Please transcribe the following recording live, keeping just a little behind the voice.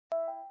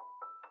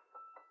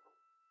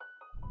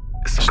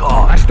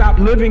I stopped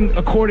living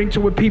according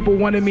to what people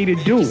wanted me to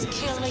do.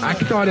 I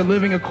started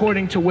living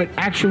according to what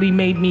actually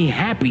made me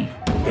happy.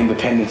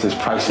 Independence is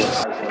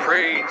priceless.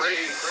 Praise.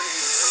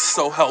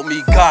 So help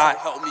me God,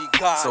 help me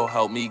God. So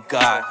help me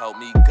God, help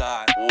me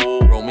God.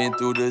 Roaming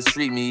through the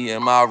street, me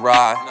and my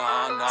ride.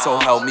 So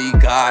help me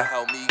God,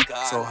 help me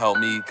God. So help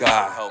me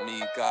God, help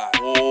me God.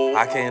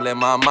 I can't let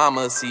my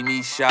mama see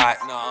me shot.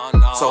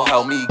 So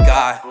help me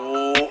God,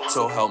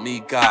 so help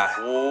me God.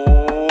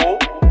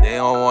 They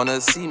don't wanna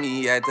see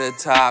me at the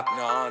top.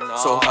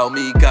 So help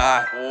me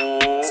God,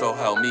 so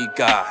help me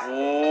God.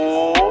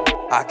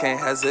 I can't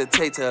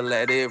hesitate to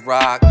let it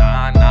rock.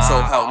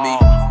 So help me,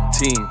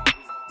 team.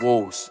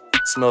 Woes,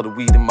 smell the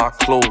weed in my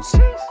clothes.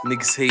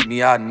 Niggas hate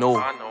me, I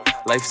know.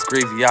 Life's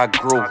gravy, I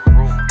grow.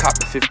 Cop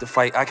the fifth to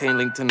fight, I can't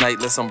link tonight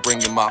unless I'm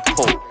bringing my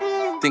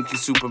pole. Think you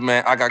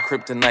Superman, I got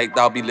kryptonite,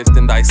 I'll be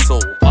lifting thy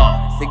soul.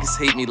 Niggas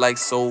hate me like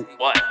so.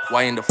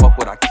 Why in the fuck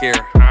would I care?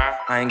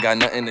 I ain't got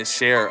nothing to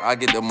share. I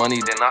get the money,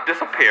 then I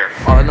disappear.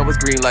 All I know is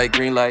green light,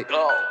 green light.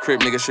 Crib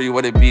nigga, show you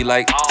what it be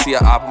like. See a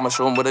op, I'ma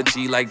show him what a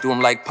G like. Do him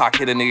like Pac,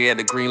 hit a nigga at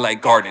the green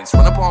light gardens.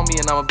 Run up on me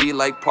and I'ma be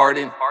like,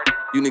 pardon.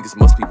 You niggas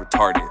must be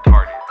retarded.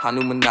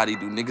 Illuminati,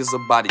 do niggas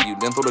a body you,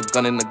 then throw the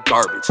gun in the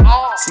garbage.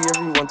 See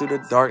everyone through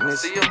the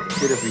darkness,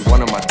 hit every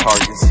one of my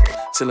targets.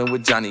 Chillin'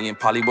 with Johnny and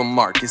Polly with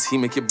Marcus, he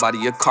make your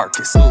body a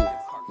carcass.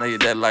 Now you're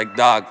dead like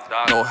dog,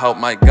 no help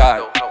my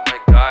God.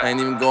 I ain't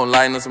even gonna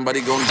lie, know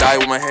somebody gonna die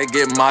when my head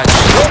get mine.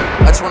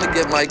 I just wanna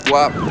get my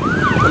guap,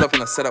 pull up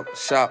and I set up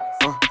shop.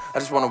 I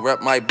just wanna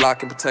rep my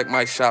block and protect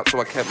my shop, so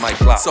I kept my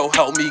Glock. So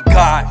help me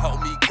God,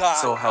 help me God.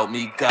 So help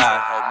me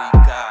God, help me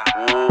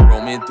God.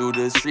 Roaming through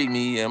the street,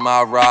 me and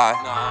my ride.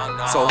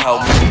 So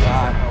help me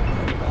God,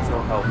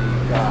 so help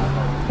me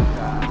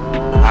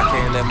God. I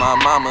can't let my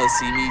mama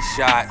see me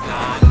shot.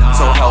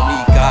 So help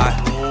me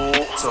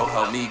God, so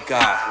help me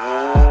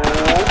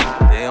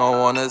God. They don't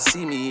wanna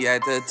see me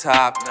at the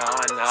top.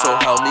 So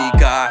help me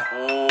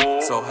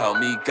God, so help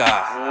me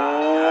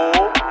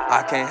God.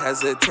 I can't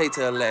hesitate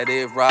to let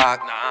it rock.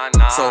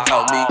 So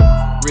help me.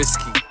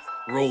 Risky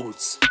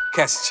roads,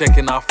 catch a check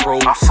and I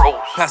froze.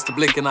 Pass the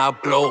blick and I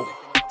blow.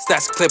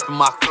 Stats clip in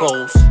my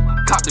clothes.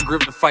 Cop the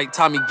grip to fight,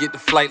 Tommy get the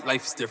flight.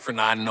 Life is different,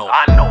 I know.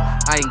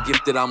 I ain't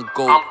gifted, I'm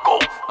gold.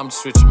 I'm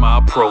just switching my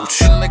approach.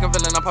 Feeling like a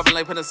villain, I'm popping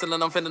like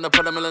penicillin. I'm finna to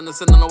put a million in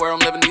the where I'm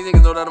living. These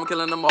niggas know that I'm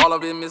killing them all.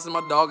 I've been missing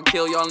my dog,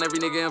 kill y'all and every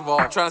nigga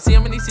involved. Trying to see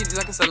how many CDs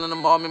I can sell in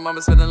them all. Me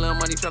mama spending a little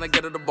money trying to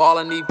get her the ball.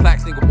 I need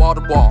plaques, nigga, wall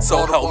to wall.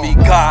 So help me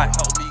God,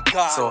 help me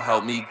God. So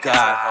help me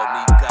God, help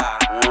me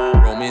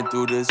God. Roaming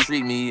through the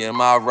street, me and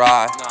my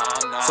ride.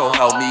 So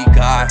help me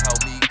God,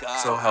 help me God.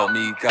 So help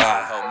me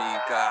God, help me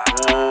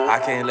God. I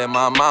can't let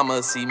my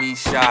mama see me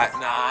shot.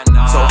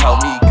 So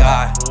help me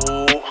God,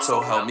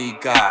 so help me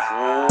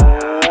God.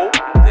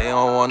 They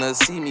don't wanna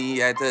see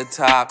me at the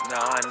top.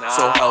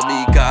 So help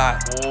me God,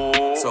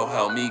 so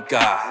help me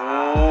God.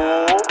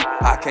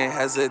 I can't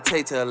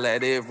hesitate to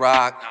let it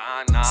rock.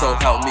 So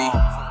help me.